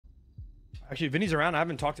Actually, Vinny's around. I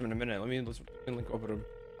haven't talked to him in a minute. Let's link over to him.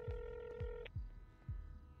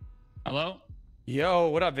 Hello? Yo,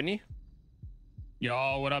 what up, Vinny?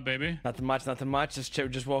 Yo, what up, baby? Nothing much, nothing much.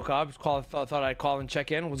 Just woke up. Thought I'd call and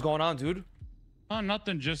check in. What's going on, dude? Oh,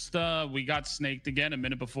 nothing. Just we got snaked again a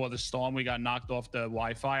minute before the storm. We got knocked off the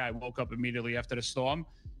Wi-Fi. I woke up immediately after the storm.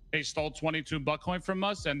 They stole 22 Bitcoin from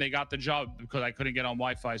us, and they got the job because I couldn't get on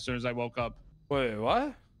Wi-Fi as soon as I woke up. Wait,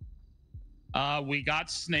 what? We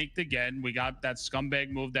got snaked again. We got that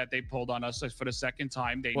scumbag move that they pulled on us for the second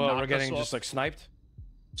time. We're getting just like sniped.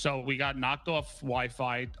 So we got knocked off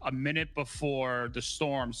Wi-Fi a minute before the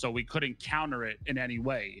storm, so we couldn't counter it in any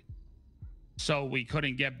way. So we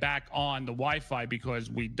couldn't get back on the Wi-Fi because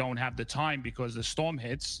we don't have the time because the storm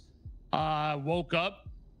hits. Woke up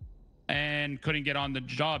and couldn't get on the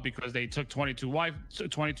job because they took 22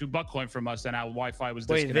 Bitcoin from us, and our Wi-Fi was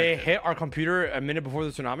disconnected. Wait, they hit our computer a minute before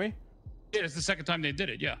the tsunami? Yeah, it's the second time they did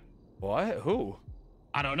it. Yeah. What? Who?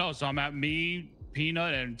 I don't know. So I'm at me,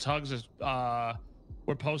 Peanut, and Tugs.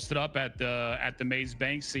 We're posted up at the Maze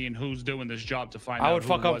Bank, seeing who's doing this job to find out. I would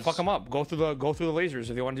fuck them up. Go through the lasers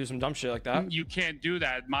if they want to do some dumb shit like that. You can't do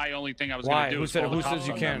that. My only thing I was gonna do. Who says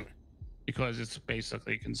you can't? Because it's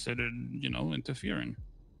basically considered, interfering.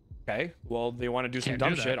 Okay. Well, they want to do some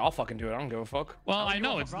dumb shit. I'll fucking do it. I don't give a fuck. Well, I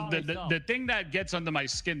know it's the thing that gets under my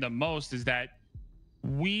skin the most is that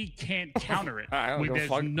we can't counter it.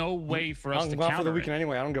 There's no way for us to counter it. I'm going for the weekend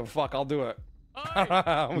anyway. I don't give a fuck. I'll do it.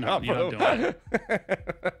 No, you don't do it.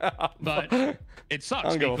 But it sucks. I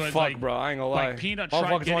don't give a fuck, bro. I ain't gonna lie. Like Peanut tried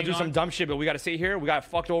want to do on... some dumb shit, but we got to sit here. We got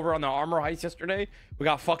fucked over on the armor heist yesterday. We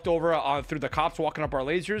got fucked over through the cops walking up our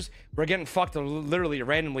lasers. We're getting fucked literally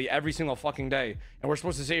randomly every single fucking day, and we're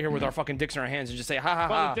supposed to sit here with our fucking dicks in our hands and just say ha ha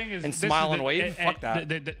ha and smile and wave. Fuck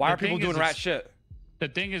that. Why are people doing rat shit? The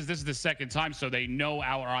thing is, this is the second time, so they know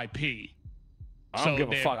our IP. I don't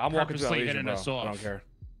give a fuck. I'm walking through that laser, bro. I don't care.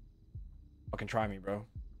 Fucking try me, bro.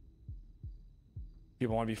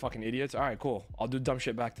 People want to be fucking idiots? All right, cool. I'll do dumb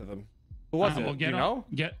shit back to them. Who was it? You know?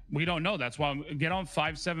 We don't know. That's why get on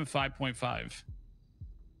 575.5.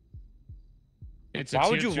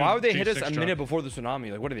 Why would they hit us a minute before the tsunami?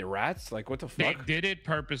 Like, what are they, rats? Like, what the fuck? They did it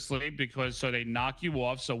purposely because so they knock you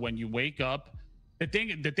off. So when you wake up, the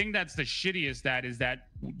thing that's the shittiest is that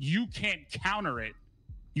you can't counter it.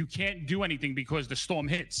 You can't do anything because the storm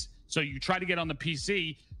hits. So you try to get on the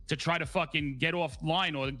PC to try to fucking get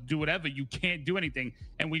offline or do whatever. You can't do anything.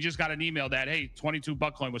 And we just got an email that, hey, 22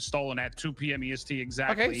 Bitcoin was stolen at 2 p.m. EST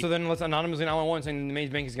exactly. Okay, so then let's anonymously 911 saying the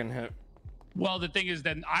Maze Bank is getting hit. Well, the thing is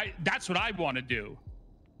then that's what I want to do.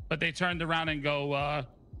 But they turned around and go,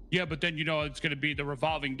 yeah, but then, it's going to be the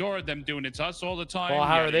revolving door, them doing it to us all the time. Well,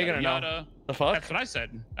 how are they going to know? The fuck? That's what I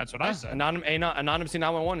said. That's what I said. Anonymously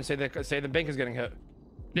 911 and say the bank is getting hit.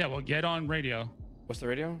 Yeah, well, get on radio. What's the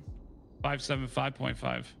radio?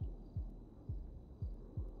 575.5.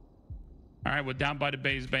 All right, we're down by the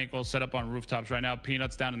Maze Bank. We'll set up on rooftops right now.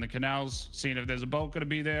 Peanuts down in the canals, seeing if there's a boat going to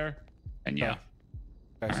be there. And yeah.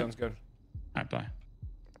 Okay, sounds good. All right, bye.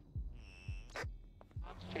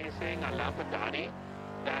 Chasing a Lampadani.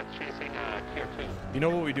 That's chasing a tier 2. You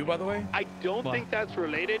know what we do, by the way? I don't think that's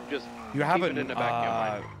related. Just you have it in the back of your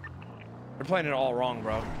mind. They're playing it all wrong,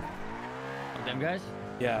 bro. Them guys?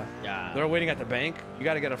 Yeah. They're waiting at the bank. You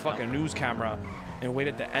got to get a fucking news camera and wait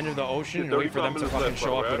at the end of the ocean and wait for them to fucking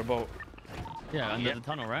show up with a boat. Yeah, under the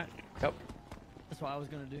tunnel, right? Yep. That's what I was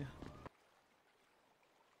gonna do.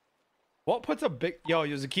 What puts a big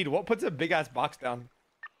Zakita? What puts a big ass box down?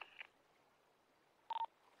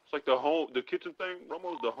 It's like the kitchen thing,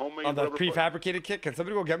 Ramos, the homemade. On the prefabricated kit. Can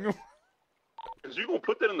somebody go get me one? Is you gonna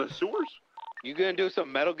put that in the sewers? You gonna do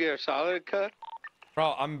some Metal Gear Solid cut?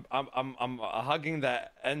 Bro, I'm hugging the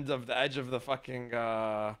edge of the fucking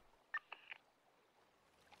the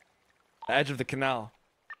edge of the canal.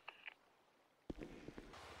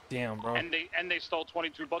 Damn, bro. And they stole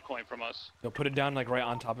 22 Bitcoin from us. They'll put it down like right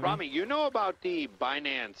on top of me. Ramee, you know about the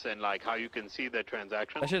Binance and like how you can see the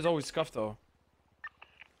transactions? That shit's always scuffed though.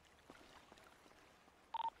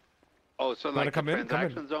 Oh, so like the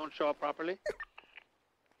transactions don't show up properly?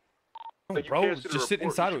 No, bro, just sit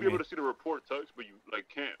inside with me. You should be able to see the report, Tux, but you like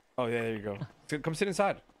can't. Oh yeah, there you go. Come sit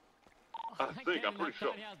inside. I'm pretty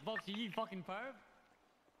sure. You fucking perv.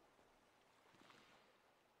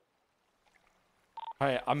 All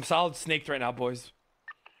right, I'm solid snaked right now, boys.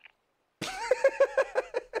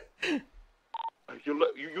 You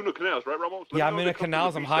in the canals, right, Ramos? Yeah, I'm in the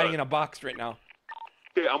canals. I'm hiding in a box right now.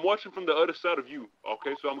 Okay, I'm watching from the other side of you.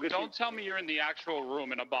 Okay, so I'm getting. Don't tell me you're in the actual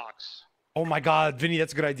room in a box. Oh my God, Vinny,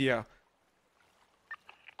 that's a good idea.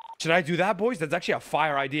 Should I do that, boys? That's actually a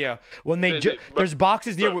fire idea. When they but- there's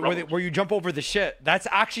boxes near but where, Ramos- where you jump over the shit. That's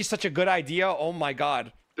actually such a good idea. Oh my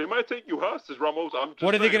god. They might take you hostage, Ramos. I'm just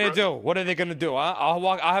What are they saying, gonna bro. do? What are they gonna do? Huh? I'll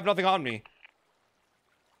walk. I have nothing on me.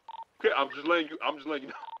 Okay, I'm just letting you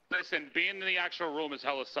know. Listen, being in the actual room is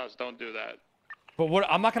hella sus. Don't do that. But what?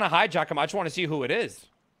 I'm not gonna hijack them. I just want to see who it is.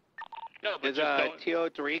 No, but Is just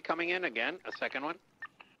don't. TO3 coming in again? A second one?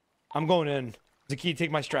 I'm going in. Zaki,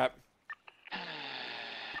 take my strap.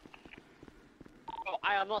 Oh,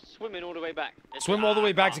 I'm not swimming all the way back. Swim all the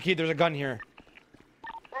way back, Zaki. There's a gun here.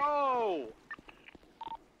 Bro!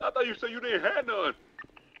 I thought you said you didn't have none.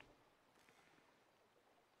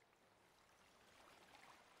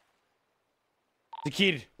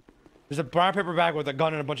 Zaki, there's a brown paper bag with a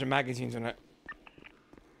gun and a bunch of magazines in it.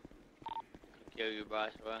 Kill you, bro.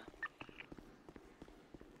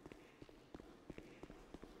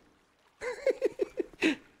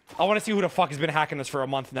 I want to see who the fuck has been hacking us for a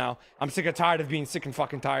month now. I'm sick and tired of being sick and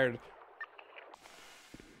fucking tired.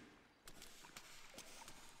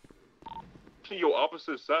 To your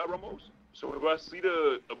opposite side, Ramos. So if I see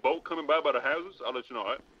a boat coming by the houses, I'll let you know. All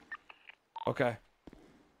right? Okay.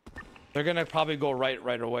 They're gonna probably go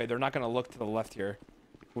right away. They're not gonna look to the left here.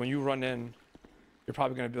 When you run in, you're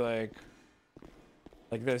probably gonna be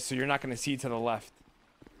like this. So you're not gonna see to the left.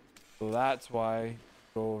 So that's why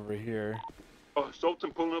go over here. Oh,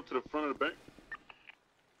 Sultan pulling up to the front of the bank.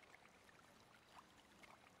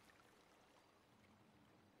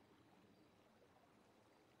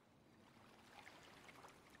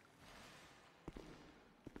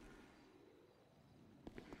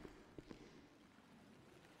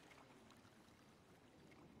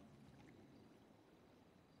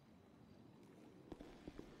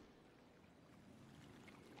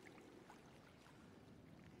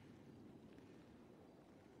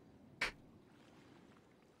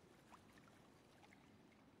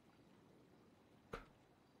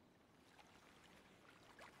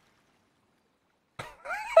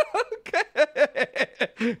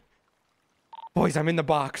 Okay. Boys, I'm in the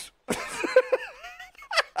box.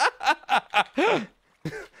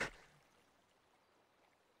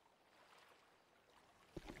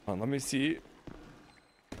 Let me see.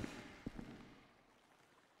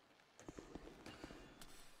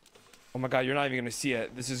 Oh my god, you're not even gonna see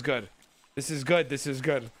it. This is good. This is good. This is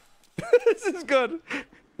good. This is good.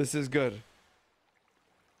 This is good.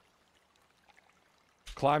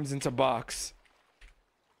 Climbs into box.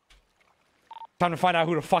 Time to find out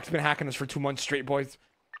who the fuck's been hacking us for 2 months straight, boys.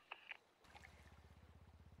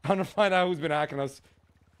 Time to find out who's been hacking us.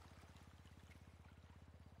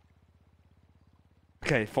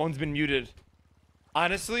 Okay, phone's been muted.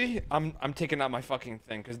 Honestly, I'm taking out my fucking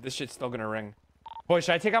thing because this shit's still gonna ring. Boy,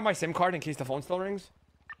 should I take out my SIM card in case the phone still rings?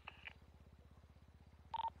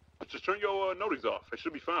 Just turn your noties off. It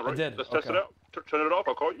should be fine, right? did, Let's test okay. it out. Turn it off.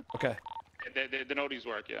 I'll call you. Okay. The noties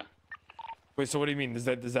work, yeah. Wait, so what do you mean? Does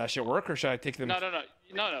that shit work or should I take them? No.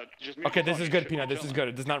 Just mute Okay, the this phone. is You good, should Peanut. be This is chilling. good.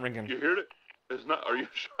 It does not ringing. You heard it? It's not. Are you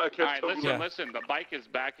sure? I All can't right, tell listen, you. Yeah. listen. The bike is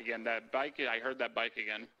back again. That bike, I heard that bike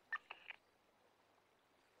again.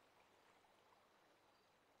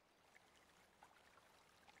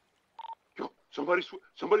 Yo,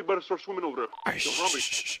 somebody better start swimming over there. Yo, Ramee,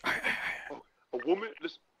 Shh. a woman.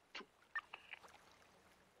 Listen.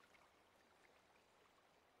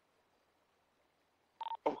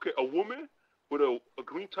 Okay, a woman with a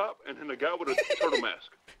green top and then a guy with a turtle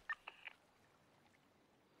mask.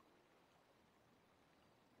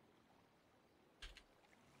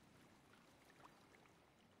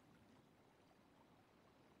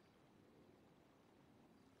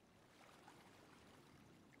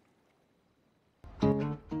 I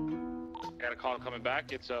got a call coming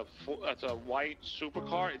back. It's a white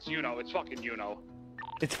supercar. It's It's fucking Uno.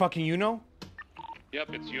 It's fucking Yep,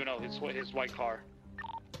 it's Uno. His white car.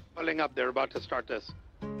 Pulling up, they're about to start this.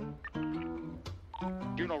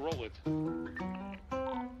 Roll it.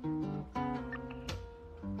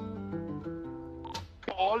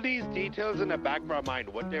 All these details in the back of our mind,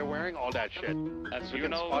 what they're wearing, all that shit. That's We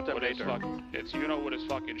can Uno spot them with his later. It's Uno with his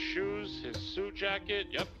fucking shoes, his suit jacket.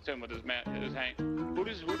 Yep, it's him with his hang. Who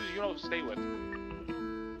does Uno stay with?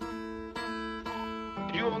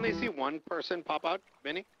 Did you only see one person pop out,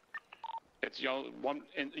 Vinny? It's the only one.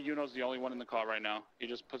 And Uno's the only one in the car right now. He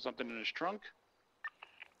just put something in his trunk.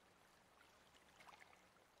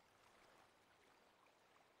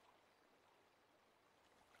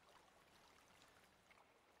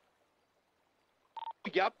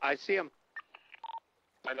 Yep, I see him.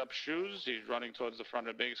 Tied up shoes. He's running towards the front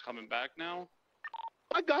of the big. He's coming back now.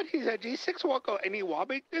 My God, he's a G6 walker. Any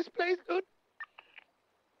wobbing this place, dude?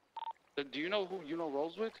 Do you know who Uno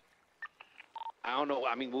rolls with? I don't know.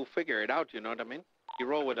 I mean, we'll figure it out. You know what I mean? You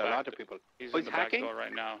roll with a lot of people. He's Oh, in the back hacking? door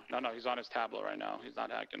right now. No, he's on his tablet right now. He's not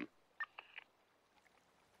hacking.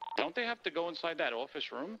 Don't they have to go inside that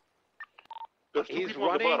office room? There's two He's people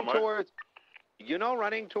on the running bottom, right? towards,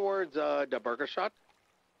 running towards the burger shot.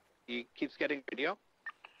 He keeps getting video.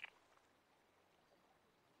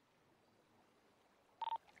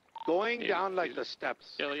 Going Yeah, down like the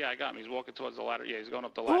steps. Yeah, I got him. He's walking towards the ladder. Yeah, he's going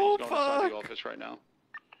up the ladder. Oh, He's going inside the fuck. office right now.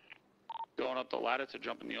 Going up the ladder to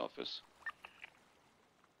jump in the office.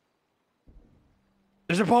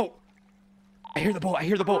 There's a boat. I hear the boat. I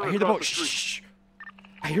hear the boat. I hear the boat. Across the street. Shh.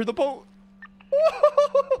 I hear the boat.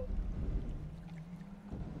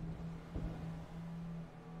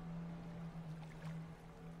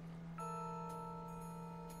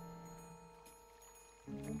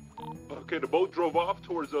 Okay, the boat drove off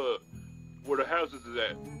towards where the houses is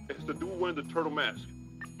at. It's the dude wearing the turtle mask.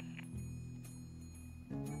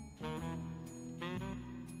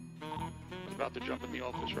 He's about to jump in the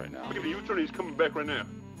office right now. Look at the U-turn. He's coming back right now.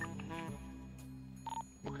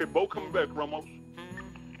 Okay, boat coming back, Ramos.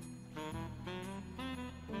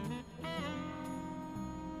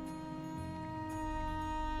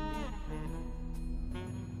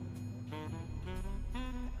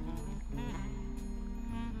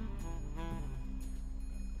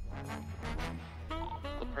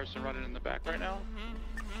 The person running in the back right now.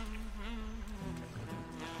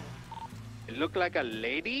 It looked like a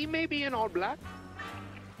lady, maybe in all black.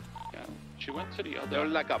 Yeah, she went to the other. There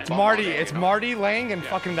was like a It's bum Marty. on it, It's you know? Marty Lang and Yeah.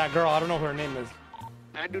 fucking that girl. I don't know who her name is.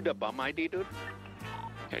 Can I do the bum ID, dude?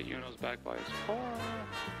 Okay, Yuno's back by his car.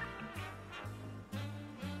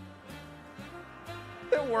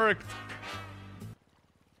 It worked.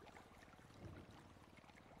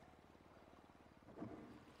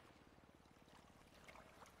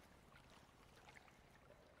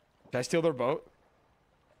 Did I steal their boat?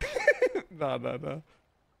 No.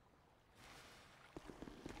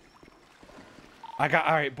 All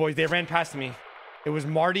right, boys. They ran past me. It was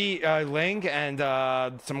Marty Lang and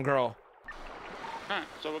some girl. Huh,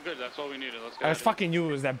 so we're good. That's all we needed. Let's go. I was fucking knew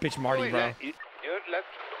it was that bitch Marty, Wait, bro. dude, let's.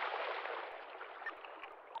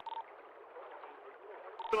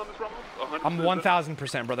 On this, Ramos? 100%? I'm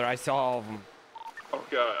 1,000%, brother. I saw all of them.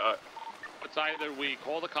 Okay, all right. It's either we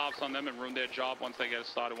call the cops on them and ruin their job once they get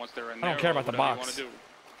started, once they're in I there. don't care or about the whatever you box. wanna do.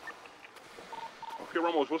 Okay,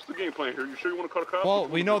 Ramos, what's the game plan here? You sure you want to cut a cop? Well,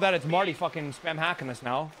 we know that it's Marty fucking spam hacking us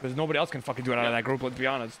now, because nobody else can fucking do it out of that group. Let's be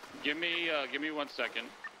honest. Give me 1 second.